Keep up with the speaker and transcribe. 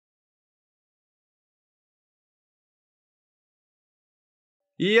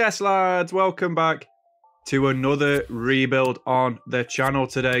Yes, lads, welcome back to another rebuild on the channel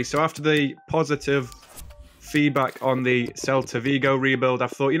today. So after the positive feedback on the Celta Vigo rebuild, I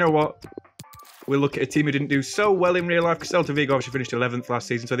thought, you know what? We'll look at a team who didn't do so well in real life, because Celta Vigo obviously finished 11th last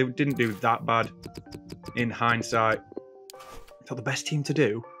season, so they didn't do that bad in hindsight. I thought the best team to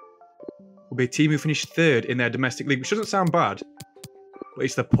do would be a team who finished 3rd in their domestic league, which doesn't sound bad, but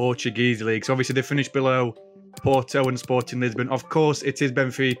it's the Portuguese league. So obviously they finished below Porto and Sporting Lisbon. Of course, it is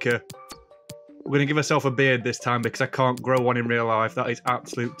Benfica. We're going to give ourselves a beard this time because I can't grow one in real life. That is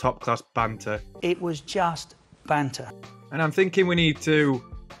absolute top-class banter. It was just banter. And I'm thinking we need to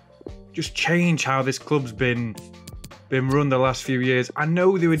just change how this club's been run the last few years. I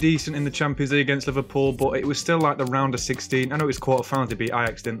know they were decent in the Champions League against Liverpool, but it was still like the round of 16. I know it was quarter-final to beat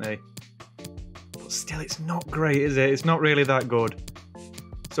Ajax, didn't they? But still, it's not great, is it? It's not really that good.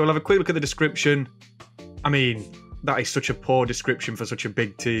 So we'll have a quick look at the description. I mean, that is such a poor description for such a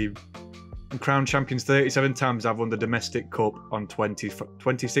big team. And crowned champions 37 times. I've won the domestic cup on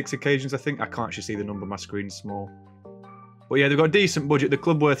 26 occasions, I think. I can't actually see the number, my screen's small. But yeah, they've got a decent budget. The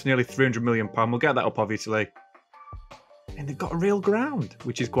club worth nearly £300 million. We'll get that up, obviously. And they've got a real ground,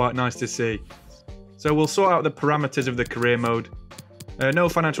 which is quite nice to see. So we'll sort out the parameters of the career mode. No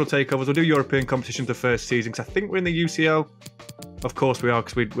financial takeovers. We'll do European competitions the first season, because I think we're in the UCL. Of course we are,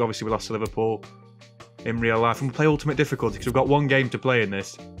 because we obviously lost to Liverpool in real life, and we'll play ultimate difficulty because we've got one game to play in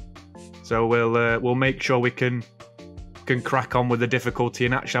this. So we'll make sure we can crack on with the difficulty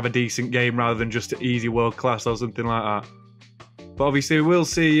and actually have a decent game rather than just easy world class or something like that. But obviously we'll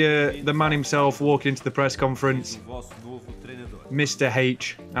see the man himself walking into the press conference, Mr.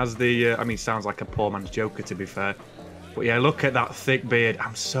 H, as the I mean, sounds like a poor man's Joker, to be fair. But yeah, look at that thick beard.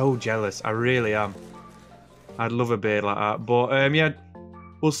 I'm so jealous. I really am. I'd love a beard like that. But yeah.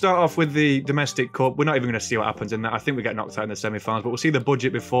 We'll start off with the domestic cup. We're not even going to see what happens in that. I think we get knocked out in the semi-finals, but we'll see the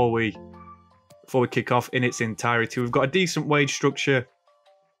budget before we kick off in its entirety. We've got a decent wage structure,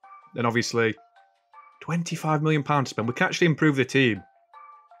 and obviously £25 million to spend. We can actually improve the team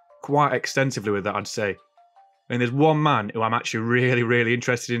quite extensively with that, I'd say. And there's one man who I'm actually really, really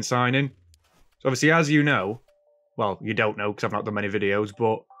interested in signing. So obviously, as you know, well, you don't know because I've not done many videos,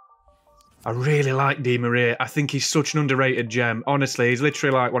 but I really like Di Maria. I think he's such an underrated gem. Honestly, he's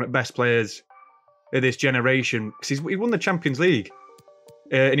literally like one of the best players of this generation. Because he won the Champions League.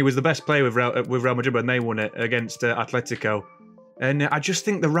 And he was the best player with Real Madrid when they won it against Atletico. And I just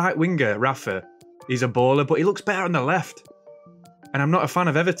think the right winger, Rafa, he's a baller, but he looks better on the left. And I'm not a fan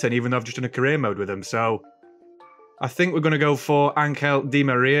of Everton, even though I've just done a career mode with him. So I think we're going to go for Angel Di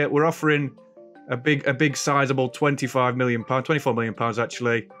Maria. We're offering a big sizable £25 million, £24 million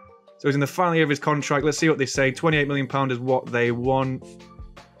actually. So he's in the final year of his contract. Let's see what they say. £28 million is what they want.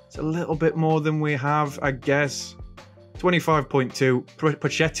 It's a little bit more than we have, I guess. 25.2.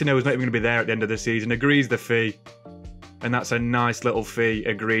 Pochettino is not even going to be there at the end of the season. Agrees the fee. And that's a nice little fee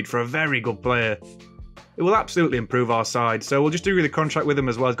agreed for a very good player. It will absolutely improve our side. So we'll just do the contract with him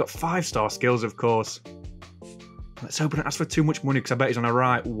as well. He's got 5-star skills, of course. Let's hope I don't ask for too much money, because I bet he's on a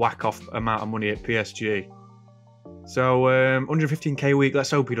right whack-off amount of money at PSG. So 115k a week,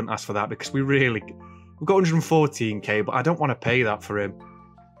 let's hope he doesn't ask for that, because we've got 114k, but I don't want to pay that for him.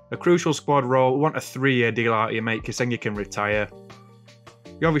 A crucial squad role, we want a 3-year deal out of you, mate, because then you can retire.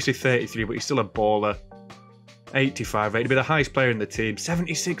 You're obviously 33, but you're still a baller. 85 rate, to be the highest player in the team.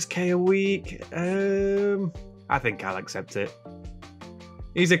 76k a week, I think I'll accept it.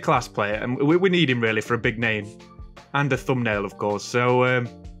 He's a class player, and we need him really for a big name. And a thumbnail, of course, so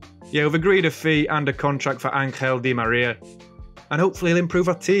yeah, we've agreed a fee and a contract for Angel Di Maria. And hopefully he'll improve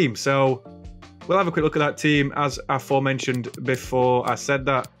our team. So we'll have a quick look at that team, as aforementioned before I said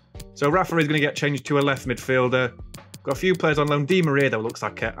that. So Rafa is going to get changed to a left midfielder. Got a few players on loan. Di Maria, though, looks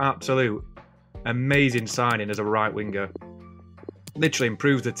like an absolute amazing signing as a right winger. Literally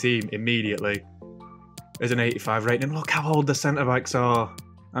improves the team immediately. There's an 85 rating. And look how old the centre-backs are.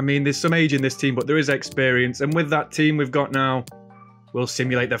 I mean, there's some age in this team, but there is experience. And with that team we've got now, we'll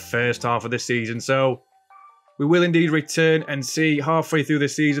simulate the first half of the season. So we will indeed return and see halfway through the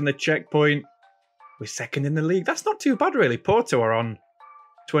season the checkpoint. We're 2nd in the league. That's not too bad, really. Porto are on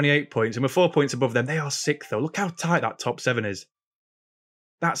 28 points, and we're 4 points above them. They are 6th, though. Look how tight that top 7 is.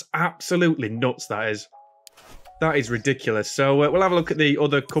 That's absolutely nuts, that is. That is ridiculous. So we'll have a look at the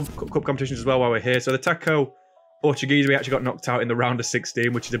other cup competitions as well while we're here. So the Taca Portuguese, we actually got knocked out in the round of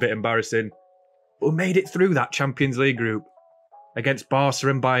 16, which is a bit embarrassing. But we made it through that Champions League group against Barca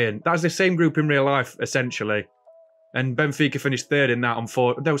and Bayern. That was the same group in real life, essentially. And Benfica finished 3rd in that on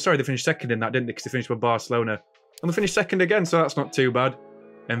 4... No, sorry, they finished 2nd in that, didn't they? Because they finished with Barcelona. And we finished 2nd again, so that's not too bad.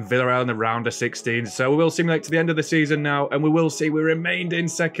 and Villarreal in the round of 16. So we will simulate to the end of the season now, and we will see we remained in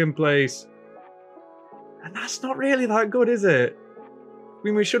second place. And that's not really that good, is it? I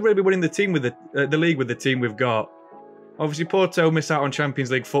mean, we should really be winning the league with the team we've got. Obviously, Porto miss out on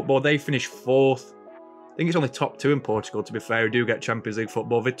Champions League football. They finish 4th. I think it's only top 2 in Portugal, to be fair, who do get Champions League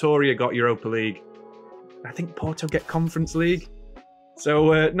football. Vitória got Europa League. I think Porto get Conference League.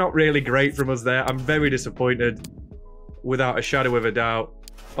 So, not really great from us there. I'm very disappointed, without a shadow of a doubt.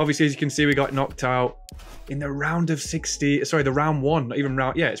 Obviously, as you can see, we got knocked out in the round of 16. Sorry, the round 1. Not even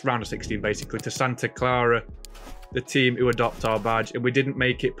round... Yeah, it's round of 16, basically, to Santa Clara, the team who adopt our badge. And we didn't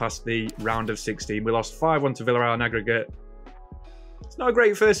make it past the round of 16. We lost 5-1 to Villarreal in aggregate. It's not a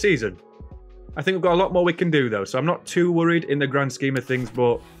great first season. I think we've got a lot more we can do, though. So I'm not too worried in the grand scheme of things,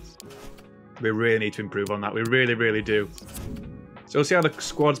 but we really need to improve on that. We really, really do. So we'll see how the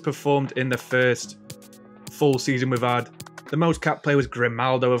squad's performed in the first full season we've had. The most capped player was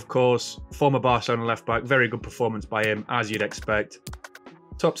Grimaldo, of course. Former Barcelona left-back. Very good performance by him, as you'd expect.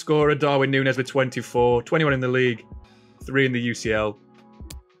 Top scorer, Darwin Núñez with 24. 21 in the league. 3 in the UCL.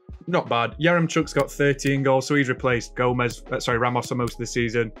 Not bad. Yaremchuk's got 13 goals, so he's replaced Ramos for most of the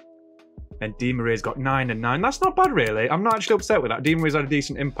season. And Di Maria's got 9 and 9. That's not bad, really. I'm not actually upset with that. Di Maria's had a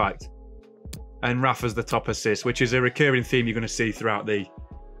decent impact. And Rafa's the top assist, which is a recurring theme you're going to see throughout the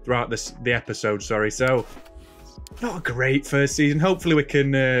episode. So, not a great first season. Hopefully we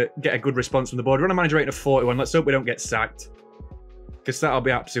can get a good response from the board. We're on a manager rating of 41. Let's hope we don't get sacked, because that'll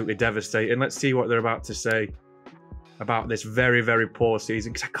be absolutely devastating. Let's see what they're about to say about this very, very poor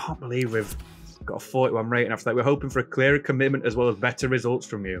season, because I can't believe we've got a 41 rating after that. We're hoping for a clearer commitment as well as better results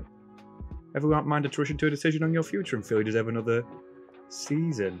from you. Everyone minded to rush into a decision on your future and feel you deserve another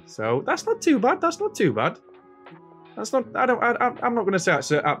season. So that's not too bad. That's not too bad. That's not. I'm not going to say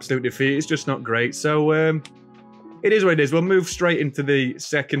it's an absolute defeat. It's just not great. So it is what it is. We'll move straight into the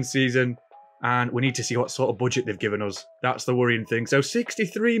second season, and we need to see what sort of budget they've given us. That's the worrying thing. So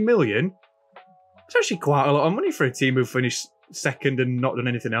 63 million. It's actually quite a lot of money for a team who finished second and not done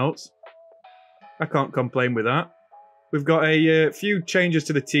anything else. I can't complain with that. We've got a few changes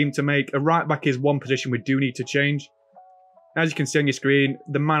to the team to make. A right back is one position we do need to change. As you can see on your screen,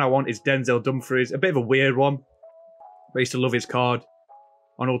 the man I want is Denzel Dumfries. A bit of a weird one. But I used to love his card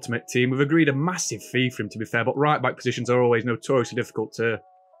on Ultimate Team. We've agreed a massive fee for him, to be fair, but right back positions are always notoriously difficult to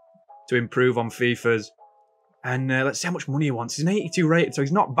improve on FIFAs. And let's see how much money he wants. He's an 82 rated, so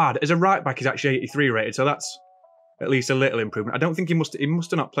he's not bad. As a right back, he's actually 83 rated, so that's at least a little improvement. I don't think he must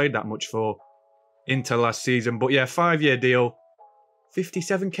have not played that much for Inter last season. But yeah, 5-year deal,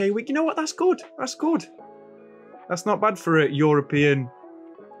 57k a week. You know what? That's good. That's good. That's not bad for a European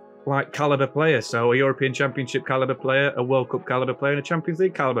caliber player. So a European Championship caliber player, a World Cup caliber player, and a Champions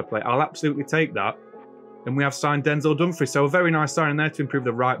League caliber player. I'll absolutely take that. And we have signed Denzel Dumfries, so a very nice signing there to improve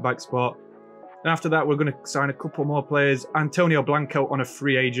the right back spot. And after that, we're going to sign a couple more players. Antonio Blanco on a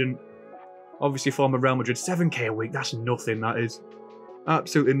free agent. Obviously former Real Madrid, 7k a week. That's nothing, that is.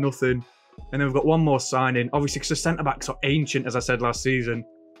 Absolutely nothing. And then we've got one more signing. Obviously, because the centre-backs are ancient, as I said last season.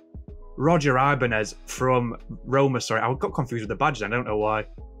 Roger Ibanez from Roma. Sorry, I got confused with the badge then. I don't know why.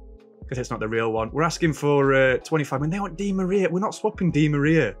 Because it's not the real one. We're asking for 25 million. They want Di Maria. We're not swapping Di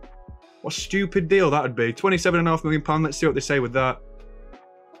Maria. What a stupid deal that would be. £27.5 million. Let's see what they say with that.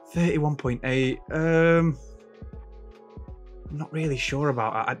 31.8. I'm not really sure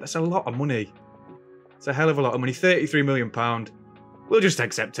about that. That's a lot of money. It's a hell of a lot of money. £33 million. We'll just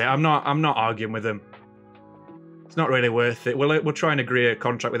accept it. I'm not arguing with them. It's not really worth it. We'll try and agree a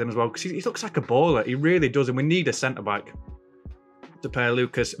contract with him as well, because he looks like a baller. He really does, and we need a centre-back to pair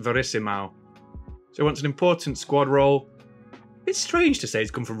Lucas Verissimo. So he wants an important squad role. It's strange to say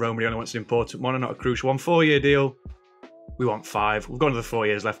he's come from Roma. He only wants an important one and not a crucial one. 4-year deal. We want 5. We've got another 4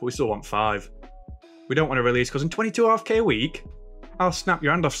 years left, but we still want 5. We don't want to release, because in 22.5k a week, I'll snap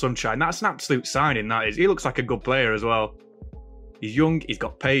your hand off, Sunshine. That's an absolute signing, that is. He looks like a good player as well. He's young, he's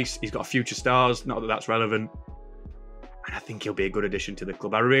got pace, he's got future stars. Not that that's relevant. And I think he'll be a good addition to the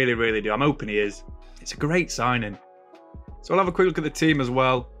club. I really, really do. I'm hoping he is. It's a great signing. So I'll have a quick look at the team as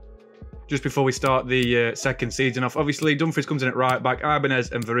well, just before we start the second season off. Obviously, Dumfries comes in at right back.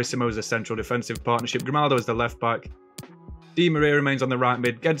 Ibanez and Verissimo is a central defensive partnership. Grimaldo is the left back. Di Maria remains on the right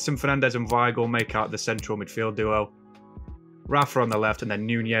mid. Gedson, Fernandez and Weigl make out the central midfield duo. Rafa on the left, and then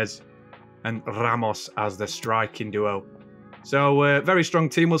Núñez and Ramos as the striking duo. So, very strong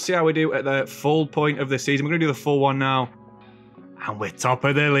team. We'll see how we do at the full point of the season. We're going to do the full one now. And we're top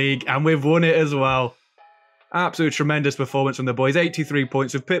of the league. And we've won it as well. Absolute tremendous performance from the boys. 83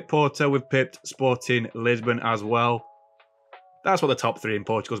 points. We've pipped Porto. We've pipped Sporting Lisbon as well. That's what the top 3 in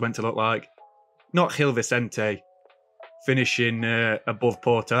Portugal is meant to look like. Not Gil Vicente. finishing above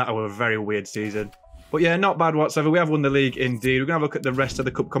Porto. That was a very weird season. But yeah, not bad whatsoever. We have won the league indeed. We're going to have a look at the rest of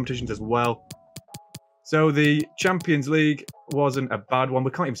the cup competitions as well. So the Champions League wasn't a bad one.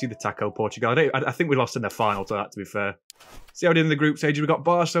 We can't even see the Taca De Portugal. I think we lost in the final to that, to be fair. See how we did in the group stages. We got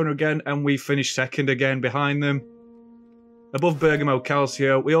Barcelona again, and we finished second again behind them. Above Bergamo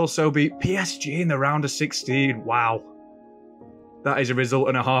Calcio, we also beat PSG in the round of 16. Wow. That is a result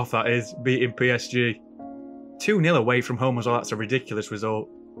and a half, that is, beating PSG. 2-0 away from home as well. That's a ridiculous result.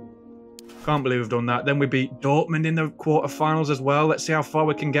 Can't believe we've done that. Then we beat Dortmund in the quarterfinals as well. Let's see how far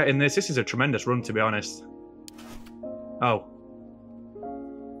we can get in this. This is a tremendous run, to be honest. Oh.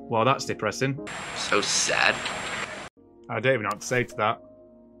 Well, that's depressing. So sad. I don't even know what to say to that.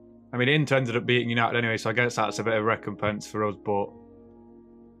 I mean, Inter ended up beating United anyway, so I guess that's a bit of recompense for us, but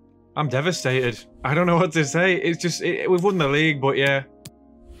I'm devastated. I don't know what to say. It's just, we've won the league, but yeah,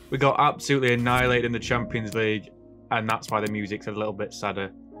 we got absolutely annihilated in the Champions League, and that's why the music's a little bit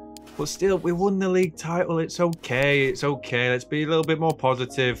sadder. But still, we won the league title. It's okay. It's okay. Let's be a little bit more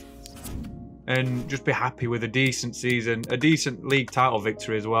positive and just be happy with a decent season, a decent league title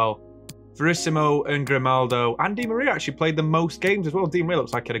victory as well. Verissimo and Grimaldo and Di Maria actually played the most games as well. Di Maria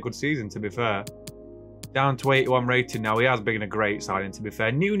looks like he had a good season, to be fair. Down to 81 rating now. He has been a great signing, to be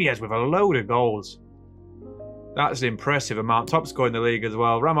fair. Nunez with a load of goals. That's an impressive amount. Top scorer in the league as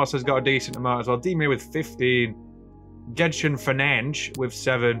well. Ramos has got a decent amount as well. Di Maria with 15. Gedson Fernandes with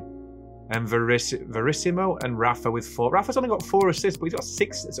 7. And Verissimo and Rafa with 4. Rafa's only got 4 assists, but he's got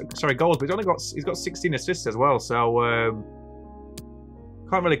 6. Sorry, goals, but he's got 16 assists as well. So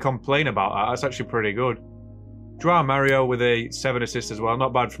can't really complain about that. That's actually pretty good. Joao Mario with a 7 assists as well.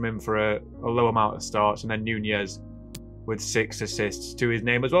 Not bad from him for a low amount of starts. And then Nunez with 6 assists to his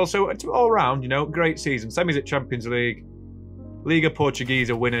name as well. So all round, you know, great season. Semis at Champions League. Liga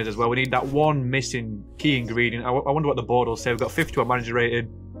Portuguesa winners as well. We need that one missing key ingredient. I wonder what the board will say. We've got 51 manager rated.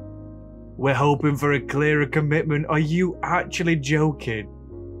 We're hoping for a clearer commitment. Are you actually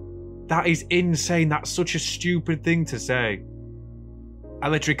joking? That is insane. That's such a stupid thing to say. I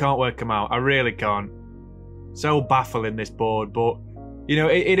literally can't work them out. I really can't. So baffling, this board, but you know,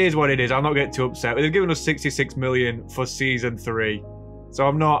 it is what it is. I'm not getting too upset. They've given us 66 million for season 3. So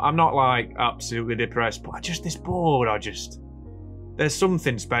I'm not like absolutely depressed, but this board, there's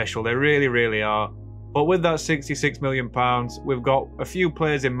something special. They really, really are. But with that 66 million pounds, we've got a few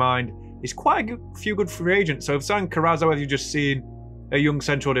players in mind. It's quite a few good free agents. So I've signed Carrasco, as you've just seen, a young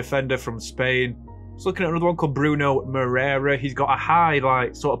central defender from Spain. I was looking at another one called Bruno Moreira. He's got a high,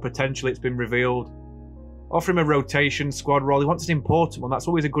 sort of potential, it's been revealed. Offer him a rotation squad role. He wants an important one. That's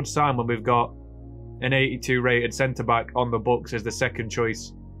always a good sign when we've got an 82 rated centre-back on the books as the second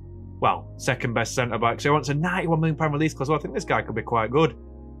choice. Well, second best centre-back. So he wants a £91 million release clause. Well, I think this guy could be quite good,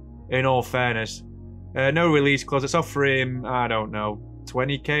 in all fairness. No release clause. Let's offer him, I don't know,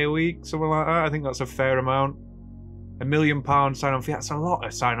 20k a week, something like that. I think that's a fair amount. £1 million sign-on fee. That's a lot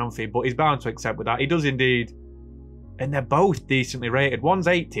of sign-on fee, but he's bound to accept with that. He does indeed. And they're both decently rated. One's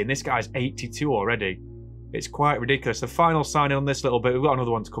 80 and this guy's 82 already. It's quite ridiculous. The final signing on this little bit, we've got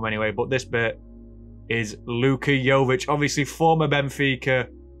another one to come anyway, but this bit is Luka Jovic. Obviously, former Benfica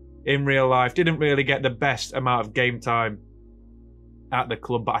in real life. Didn't really get the best amount of game time at the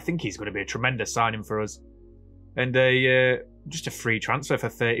club, but I think he's going to be a tremendous signing for us. And just a free transfer for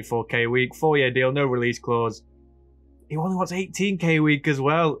 34k a week. 4-year deal, no release clause. He only wants 18k a week as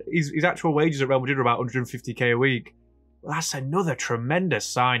well. His actual wages at Real Madrid are about 150k a week. That's another tremendous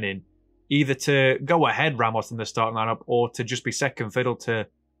signing. Either to go ahead Ramos in the starting lineup or to just be second fiddle to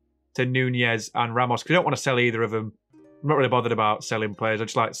Nunez and Ramos. Because we don't want to sell either of them. I'm not really bothered about selling players. I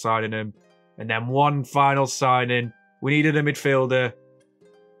just like signing them. And then one final signing. We needed a midfielder.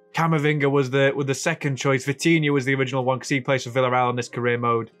 Camavinga was the second choice. Vitinha was the original one because he plays for Villarreal in this career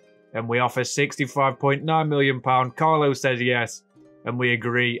mode. And we offer £65.9 million. Carlo says yes. And we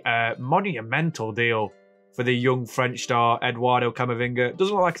agree. Monumental deal for the young French star, Eduardo Camavinga.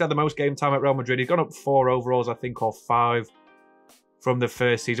 Doesn't look like he's had the most game time at Real Madrid. He's gone up 4 overalls, I think, or 5 from the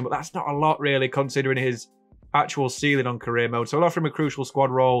first season. But that's not a lot, really, considering his actual ceiling on career mode. So we'll offer him a crucial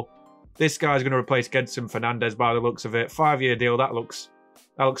squad role. This guy's going to replace Gedson Fernandes by the looks of it. 5-year deal. That looks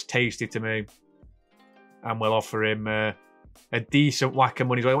tasty to me. And we'll offer him a decent whack of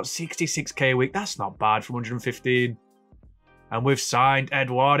money. He wants 66k a week. That's not bad for 115. And we've signed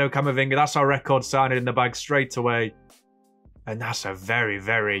Eduardo Camavinga. That's our record signing in the bag straight away. And that's a very,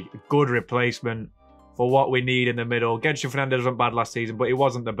 very good replacement for what we need in the middle. Gedson Fernandes wasn't bad last season, but he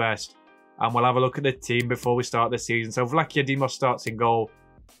wasn't the best. And we'll have a look at the team before we start the season. So Vlachia Dimos starts in goal.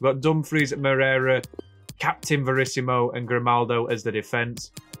 We've got Dumfries, Moreira, Captain Verissimo and Grimaldo as the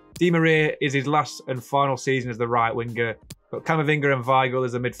defence. Di Maria is his last and final season as the right winger. Got Camavinga and Weigl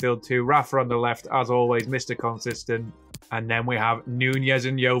as the midfield two. Rafa on the left, as always, Mr. Consistent. And then we have Nunez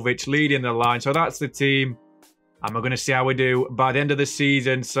and Jovic leading the line. So that's the team. And we're going to see how we do by the end of the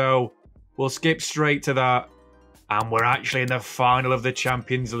season. So we'll skip straight to that. And we're actually in the final of the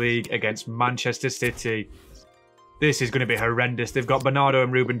Champions League against Manchester City. This is going to be horrendous. They've got Bernardo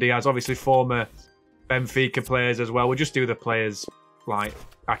and Ruben Diaz, obviously former Benfica players as well. We'll just do the players, like,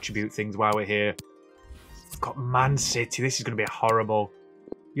 attribute things while we're here. We've got Man City. This is going to be horrible.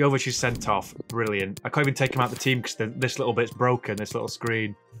 Jovic is sent off. Brilliant. I can't even take him out of the team because this little bit's broken, this little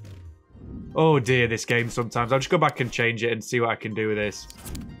screen. Oh dear, this game sometimes. I'll just go back and change it and see what I can do with this.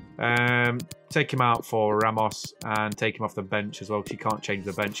 Take him out for Ramos and take him off the bench as well because you can't change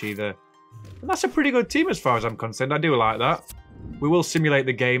the bench either. And that's a pretty good team as far as I'm concerned. I do like that. We will simulate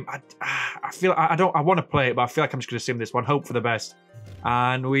the game. I want to play it, but I feel like I'm just going to sim this one. Hope for the best.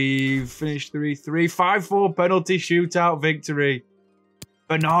 And we've finished 3-3. 5-4 penalty shootout victory.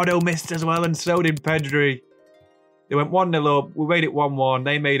 Bernardo missed as well, and so did Pedri. They went 1-0 up. We made it 1-1.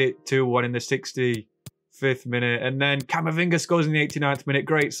 They made it 2-1 in the 65th minute. And then Camavinga scores in the 89th minute.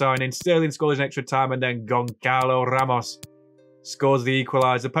 Great signing. Sterling scores in extra time. And then Goncalo Ramos scores the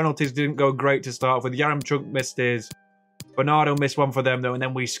equaliser. The penalties didn't go great to start off with. Yaremchuk missed his. Bernardo missed one for them, though. And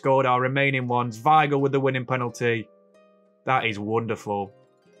then we scored our remaining ones. Weigl with the winning penalty. That is wonderful.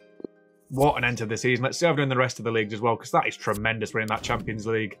 What an end to the season. Let's see how we're doing the rest of the leagues as well, because that is tremendous winning that Champions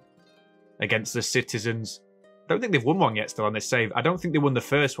League against the Citizens. I don't think they've won one yet still on this save. I don't think they won the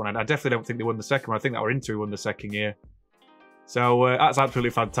first one, and I definitely don't think they won the second one. I think that were Inter who won the second year. So that's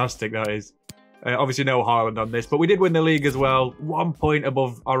absolutely fantastic, that is. Obviously no Haaland on this, but we did win the league as well. 1 point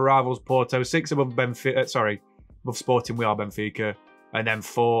above our rivals Porto, 6 above Benfica, above Sporting, we are Benfica, and then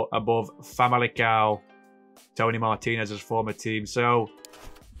 4 above Famalicão, Tony Martinez's former team. So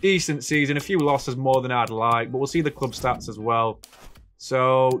decent season, a few losses more than I'd like, but we'll see the club stats as well.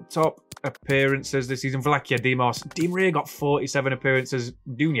 So, top appearances this season, Vlachia Dimos. Di Maria got 47 appearances.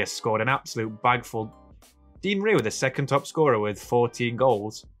 Nunez scored an absolute bagful. Di Maria with the second top scorer with 14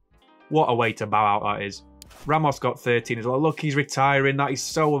 goals. What a way to bow out that is. Ramos got 13 as well. Look, he's retiring. That is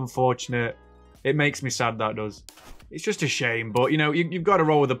so unfortunate. It makes me sad, that does. It's just a shame, but, you know, you've got to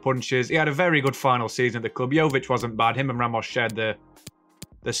roll with the punches. He had a very good final season at the club. Jovic wasn't bad. Him and Ramos shared the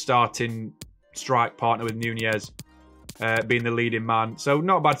starting strike partner with Nunez being the leading man. So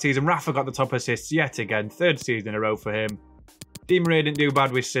not a bad season. Rafa got the top assists yet again. 3rd season in a row for him. Di Maria didn't do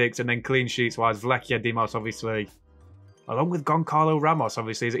bad with 6. And then clean sheets wise, Vlachia Dimos obviously. Along with Goncalo Ramos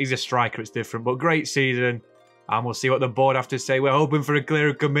obviously. He's a striker, it's different. But great season. And we'll see what the board have to say. We're hoping for a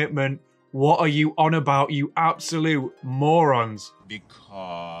clearer commitment. What are you on about, you absolute morons?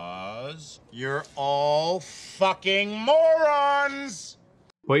 Because you're all fucking morons!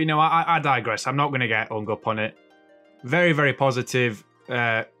 But, you know, I digress. I'm not going to get hung up on it. Very, very positive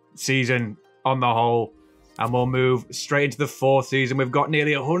season on the whole. And we'll move straight into the 4th season. We've got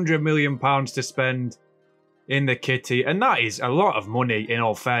nearly £100 million to spend in the kitty. And that is a lot of money, in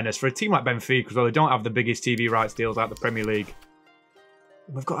all fairness, for a team like Benfica, as well. They don't have the biggest TV rights deals like the Premier League.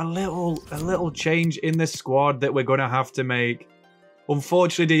 We've got a little change in the squad that we're going to have to make.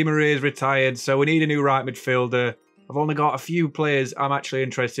 Unfortunately, Di Maria is retired, so we need a new right midfielder. I've only got a few players I'm actually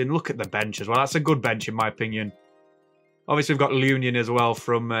interested in. Look at the bench as well. That's a good bench, in my opinion. Obviously, we've got Lunin as well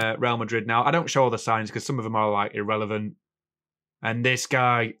from Real Madrid now. I don't show all the signs because some of them are, like, irrelevant. And this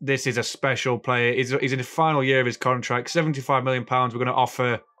guy, this is a special player. He's in the final year of his contract. £75 million we're going to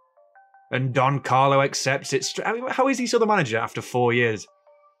offer. And Don Carlo accepts it. I mean, how is he still the manager after 4 years?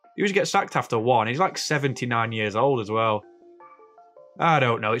 He usually gets sacked after 1. He's like 79 years old as well. I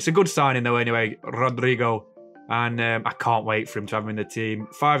don't know. It's a good signing though anyway, Rodrigo. And I can't wait for him to have him in the team.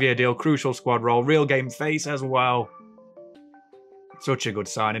 5-year deal, crucial squad role, real game face as well. Such a good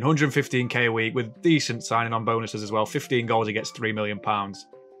signing. 115k a week with decent signing on bonuses as well. 15 goals, he gets £3 million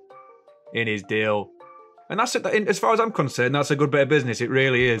in his deal. And that's it. As far as I'm concerned, that's a good bit of business. It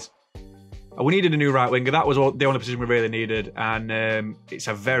really is. We needed a new right winger. That was the only position we really needed. And it's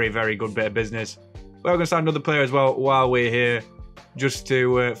a very, very good bit of business. We're going to sign another player as well while we're here, just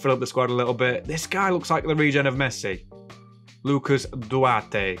to fill up the squad a little bit. This guy looks like the regen of Messi. Lucas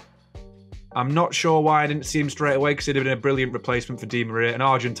Duarte. I'm not sure why I didn't see him straight away, because he'd have been a brilliant replacement for Di Maria, an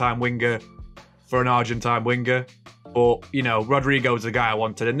Argentine winger for an Argentine winger. But, you know, Rodrigo's the guy I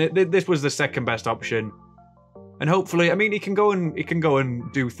wanted, and this was the second best option. And hopefully, I mean, he can go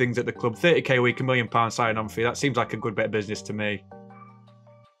and do things at the club. 30k a week, £1 million sign-on fee. That seems like a good bit of business to me.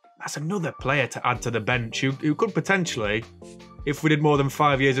 That's another player to add to the bench who could potentially, if we did more than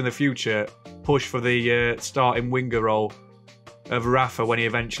 5 years in the future, push for the starting winger role of Rafa when he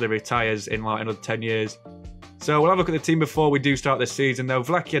eventually retires in like another 10 years. So we'll have a look at the team before we do start this season though.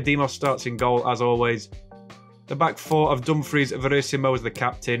 Vlachia Dimos starts in goal as always. The back four of Dumfries, Verissimo as the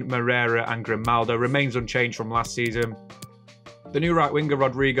captain, Moreira and Grimaldo remains unchanged from last season. The new right winger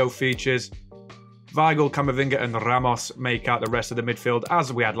Rodrigo features. Weigl, Camavinga and Ramos make out the rest of the midfield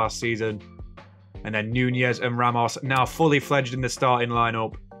as we had last season. And then Nunez and Ramos, now fully fledged in the starting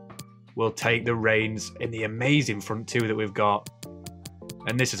lineup, will take the reins in the amazing front two that we've got.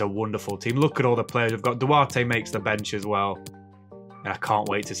 And this is a wonderful team. Look at all the players we've got. Duarte makes the bench as well. And I can't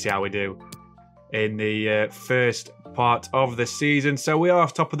wait to see how we do in the first part of the season. So we are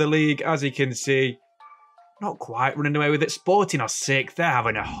off top of the league, as you can see. Not quite running away with it. Sporting are sick. They're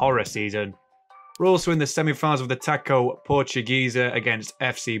having a horror season. We're also in the semi-finals of the Taca Portuguesa against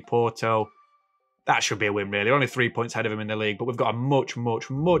FC Porto. That should be a win, really. Only 3 points ahead of him in the league, but we've got a much, much,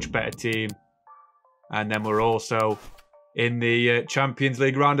 much better team. And then we're also in the Champions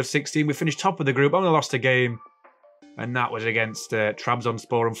League round of 16. We finished top of the group, only lost a game. And that was against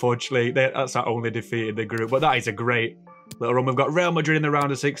Trabzonspor, unfortunately. That's our only defeat in the group. But that is a great little run. We've got Real Madrid in the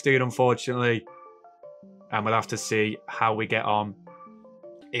round of 16, unfortunately. And we'll have to see how we get on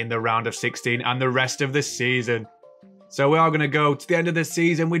in the round of 16 and the rest of the season. So we are going to go to the end of the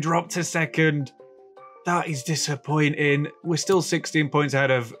season. We dropped to second. That is disappointing. We're still 16 points ahead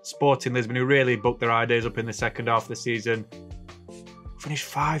of Sporting Lisbon, who really booked their ideas up in the second half of the season. Finished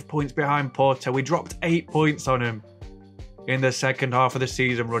 5 points behind Porto. We dropped 8 points on them in the second half of the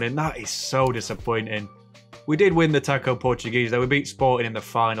season running. That is so disappointing. We did win the Taca Portuguesa, though. We beat Sporting in the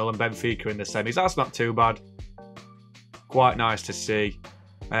final and Benfica in the semis. That's not too bad. Quite nice to see.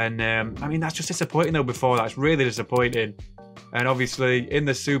 And, I mean, that's just disappointing, though, before that. It's really disappointing. And, obviously, in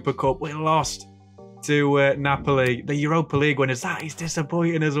the Super Cup, we lost to Napoli, the Europa League winners. That is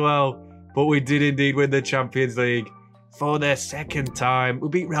disappointing as well. But we did indeed win the Champions League for the second time. We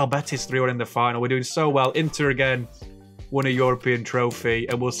beat Real Betis 3-1 in the final. We're doing so well. Inter again won a European trophy.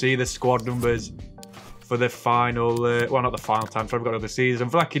 And we'll see the squad numbers for the final, well, not the final time, so I've got another season.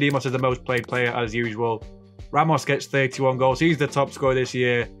 Vlachia Dimos is the most played player as usual. Ramos gets 31 goals. He's the top scorer this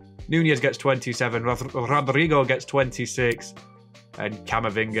year. Nunez gets 27. Rodrigo gets 26. And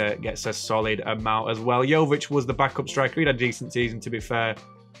Camavinga gets a solid amount as well. Jovic was the backup striker. He had a decent season, to be fair.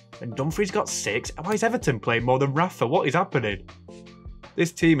 And Dumfries got 6. Why is Everton playing more than Rafa? What is happening?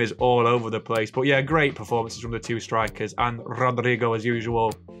 This team is all over the place. But yeah, great performances from the two strikers. And Rodrigo as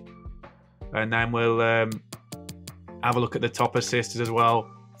usual. And then we'll have a look at the top assisters as well.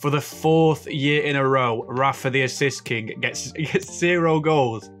 For the 4th year in a row, Rafa, the assist king, gets 0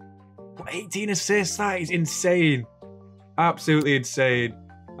 goals. But 18 assists, that is insane. Absolutely insane.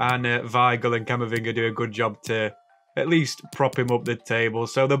 And Weigl and Camavinga do a good job to at least prop him up the table.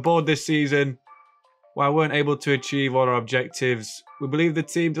 So the board this season, while we weren't able to achieve all our objectives, we believe the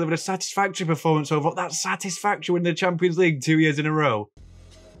team delivered a satisfactory performance over that satisfactory in the Champions League 2 years in a row.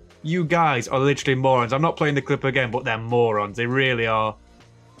 You guys are literally morons. I'm not playing the clip again, but they're morons. They really are.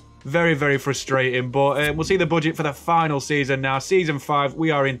 Very, very frustrating. But we'll see the budget for the final season now. Season 5,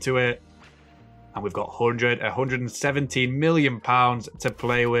 we are into it. And we've got 117 million pounds to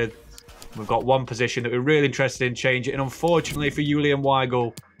play with. We've got one position that we're really interested in changing. And unfortunately for Julian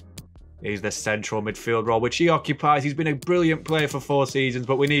Weigl, he's the central midfield role, which he occupies. He's been a brilliant player for 4 seasons,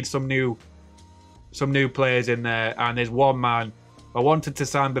 but we need some new players in there. And there's one man I wanted to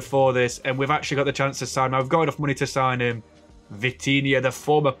sign before this, and we've actually got the chance to sign him. I've got enough money to sign him. Vitinha, the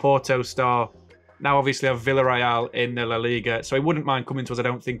former Porto star. Now obviously have Villarreal in the La Liga, so he wouldn't mind coming to us, I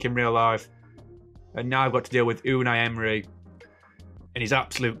don't think, in real life. And now I've got to deal with Unai Emery and his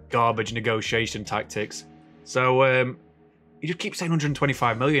absolute garbage negotiation tactics. So he just keeps saying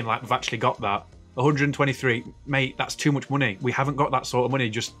 125 million, like we've actually got that. 123, mate, that's too much money. We haven't got that sort of money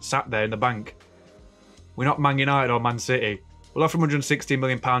just sat there in the bank. We're not Man United or Man City. We'll offer him 160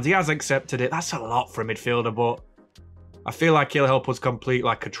 million pounds. He has accepted it. That's a lot for a midfielder, but I feel like he'll help us complete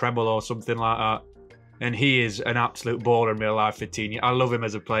like a treble or something like that. And he is an absolute baller in real life, Vitinha. I love him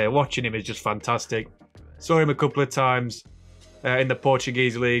as a player. Watching him is just fantastic. Saw him a couple of times in the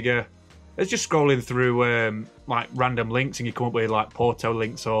Portuguese Liga. It's just scrolling through like random links, and you come up with like Porto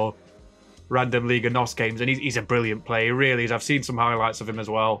links or random Liga NOS games, and he's a brilliant player. He really is. I've seen some highlights of him as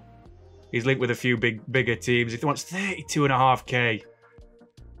well. He's linked with a few bigger teams. If he wants 32.5k,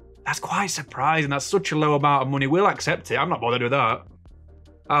 that's quite surprising. That's such a low amount of money. We'll accept it. I'm not bothered with that.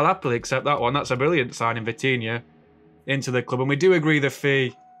 I'll happily accept that one. That's a brilliant signing, Vitinha, into the club. And we do agree the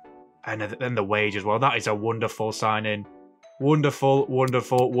fee and then the wage as well. That is a wonderful signing. Wonderful,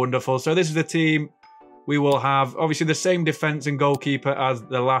 wonderful, wonderful. So this is the team we will have. Obviously, the same defence and goalkeeper as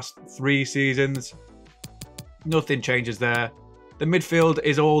the last 3 seasons. Nothing changes there. The midfield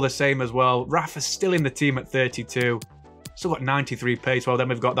is all the same as well. Rafa's still in the team at 32. Still got 93 pace. Well, then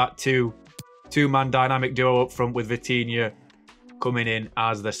we've got that two-man dynamic duo up front with Vitinha coming in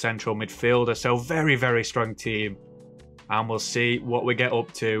as the central midfielder. So very, very strong team. And we'll see what we get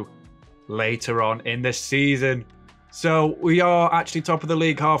up to later on in the season. So we are actually top of the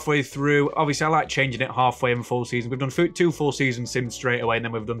league halfway through. Obviously, I like changing it halfway and full season. We've done 2 full season sims straight away, and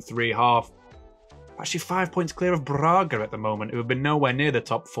then we've done 3 half. Actually 5 points clear of Braga at the moment, who have been nowhere near the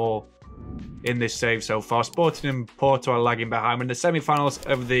top 4 in this save so far. Sporting and Porto are lagging behind. We're in the semi-finals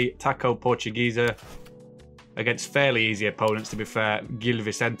of the Taca Portuguesa against fairly easy opponents, to be fair. Gil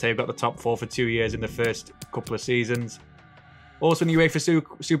Vicente have got the top 4 for 2 years in the first couple of seasons. Also in the UEFA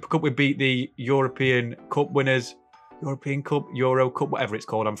Super Cup, we beat the European Cup winners. European Cup, Euro Cup, whatever it's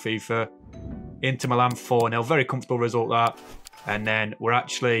called on FIFA. Inter Milan 4-0. Very comfortable result, that. And then we're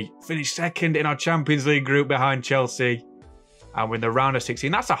actually finished second in our Champions League group behind Chelsea. And we're in the round of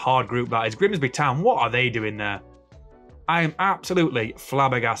 16. That's a hard group, that is. Grimsby Town, what are they doing there? I am absolutely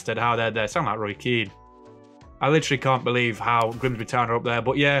flabbergasted how they're there. Sound like Roy Keane. I literally can't believe how Grimsby Town are up there.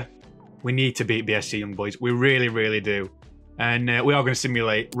 But yeah, we need to beat BSC Young Boys. We really, really do. And we are going to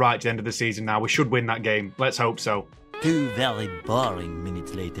simulate right to the end of the season now. We should win that game. Let's hope so. 2 very boring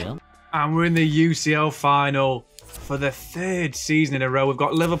minutes later. And we're in the UCL final for the 3rd season in a row. We've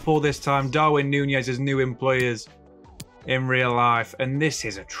got Liverpool this time. Darwin Núñez as new employers in real life. And this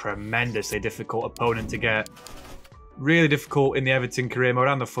is a tremendously difficult opponent to get. Really difficult in the Everton career mode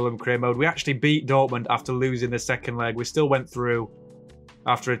and the Fulham career mode. We actually beat Dortmund after losing the second leg. We still went through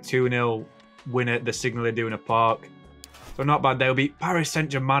after a 2-0 win at the Signal Iduna Park. So not bad. They'll beat Paris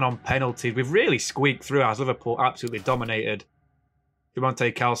Saint-Germain on penalties. We've really squeaked through as Liverpool absolutely dominated.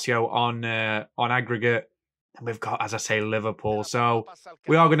 Diamante Calcio on aggregate. And we've got, as I say, Liverpool. So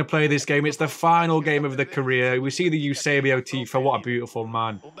we are going to play this game. It's the final game of the career. We see the Eusebio Tifa. What a beautiful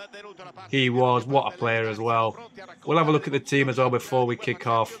man he was. What a player as well. We'll have a look at the team as well before we kick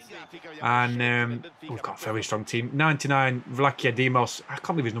off. And we've got a very strong team. 99, Vlachia Dimos. I can't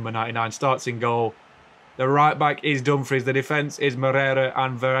believe he's number 99. Starts in goal. The right back is Dumfries. The defence is Moreira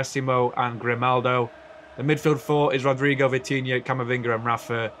and Verasimo and Grimaldo. The midfield 4 is Rodrigo, Vitinha, Camavinga and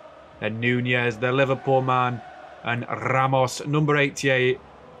Rafa. And Núñez, the Liverpool man, and Ramos, number 88,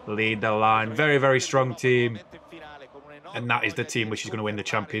 lead the line. Very, very strong team. And that is the team which is going to win the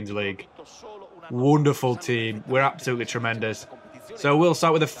Champions League. Wonderful team. We're absolutely tremendous. So we'll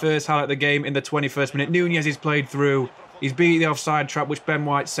start with the first highlight of the game in the 21st minute. Núñez is played through. He's beat the offside trap, which Ben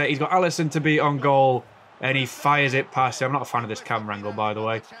White set. He's got Alisson to beat on goal. And he fires it past him. I'm not a fan of this camera angle, by the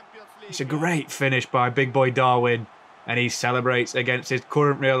way. It's a great finish by big boy Darwin. And he celebrates against his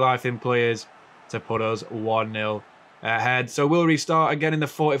current real-life employers to put us 1-0 ahead. So we'll restart again in the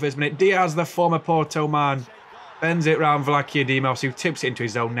 41st minute. Diaz, the former Porto man, bends it round Vlachia Dimos, who tips it into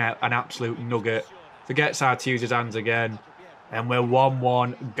his own net. An absolute nugget. Forgets how to use his hands again. And we're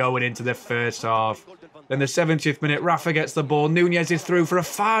 1-1 going into the first half. Then the 70th minute, Rafa gets the ball. Núñez is through for a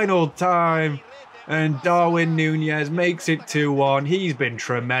final time. And Darwin Núñez makes it 2-1. He's been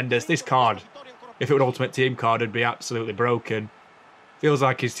tremendous. This card, if it were an Ultimate Team card, it'd be absolutely broken. Feels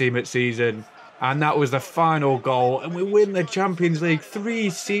like his team at season. And that was the final goal. And we win the Champions League 3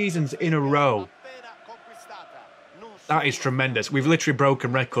 seasons in a row. That is tremendous. We've literally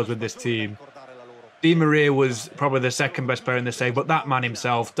broken records with this team. Di Maria was probably the 2nd best player in the save, but that man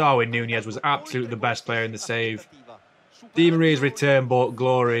himself, Darwin Núñez, was absolutely the best player in the save. Di Maria's return brought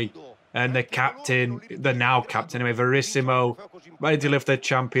glory. And the captain, the now captain, anyway, Verissimo, ready to lift the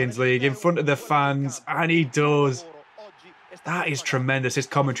Champions League in front of the fans. And he does. That is tremendous. His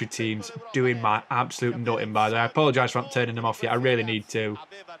commentary team's doing my absolute nutting, by the way. I apologise for not turning them off yet. I really need to.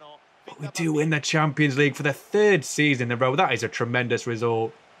 But we do win the Champions League for the 3rd season in a row. That is a tremendous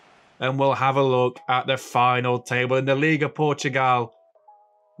result. And we'll have a look at the final table in the Liga Portugal.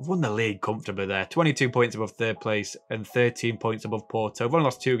 We've won the league comfortably there. 22 points above 3rd place and 13 points above Porto. We've only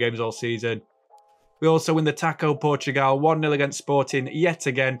lost 2 games all season. We also win the Taca Portugal 1-0 against Sporting yet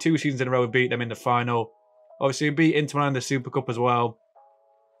again. 2 seasons in a row we beat them in the final. Obviously we beat Inter Milan in the Super Cup as well.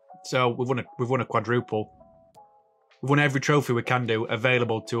 So we've won a quadruple. We've won every trophy we can do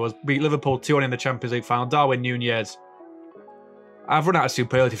available to us. Beat Liverpool 2-1 in the Champions League final. Darwin Núñez. I've run out of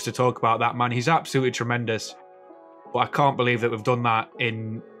superlatives to talk about that man. He's absolutely tremendous. But I can't believe that we've done that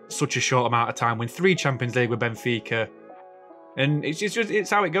in such a short amount of time. Win 3 Champions League with Benfica. And it's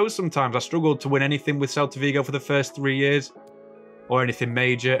how it goes sometimes. I struggled to win anything with Celta Vigo for the first 3 years. Or anything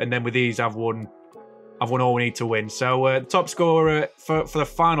major. And then with these, I've won all we need to win. So top scorer for the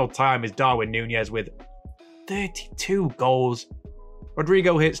final time is Darwin Núñez with 32 goals.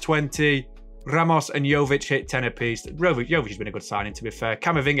 Rodrigo hits 20. Ramos and Jovic hit 10 apiece. Jovic has been a good signing, to be fair.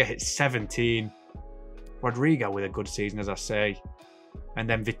 Camavinga hit 17. Rodrigo with a good season, as I say. And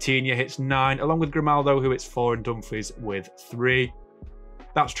then Vitinha hits 9, along with Grimaldo, who hits 4, and Dumfries with 3.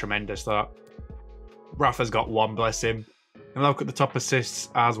 That's tremendous, that. Rafa's got 1, bless him. And look at the top assists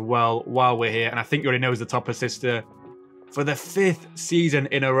as well while we're here. And I think you already know who's the top assister. For the 5th season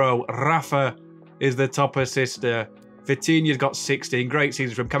in a row, Rafa is the top assister. Vitinha's got 16. Great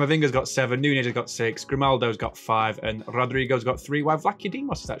season from him. Camavinga's got 7. Nunez has got 6. Grimaldo's got 5. And Rodrigo's got 3. While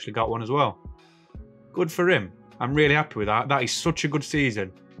Vlachodimos has actually got 1 as well. Good for him. I'm really happy with that. That is such a good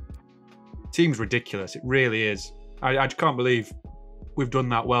season. Team's ridiculous. It really is. I just can't believe we've done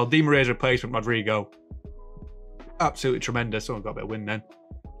that well. Di Maria's replacement, Rodrigo. Absolutely tremendous. Oh, I got a bit of win then.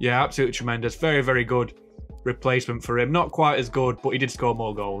 Yeah, absolutely tremendous. Very, very good replacement for him. Not quite as good, but he did score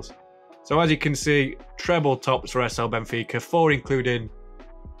more goals. So as you can see, treble tops for SL Benfica, 4 including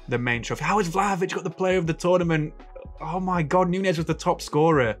the main trophy. How has Vlahovic got the player of the tournament? Oh my God, Nunez was the top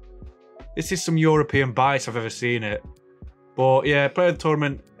scorer. This is some European bias, I've ever seen it. But yeah, player of the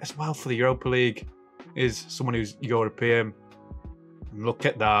tournament as well for the Europa League is someone who's European. And look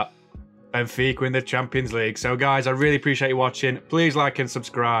at that. Benfica in the Champions League. So guys, I really appreciate you watching. Please like and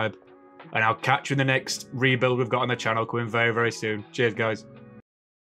subscribe. And I'll catch you in the next rebuild we've got on the channel coming very, very soon. Cheers, guys.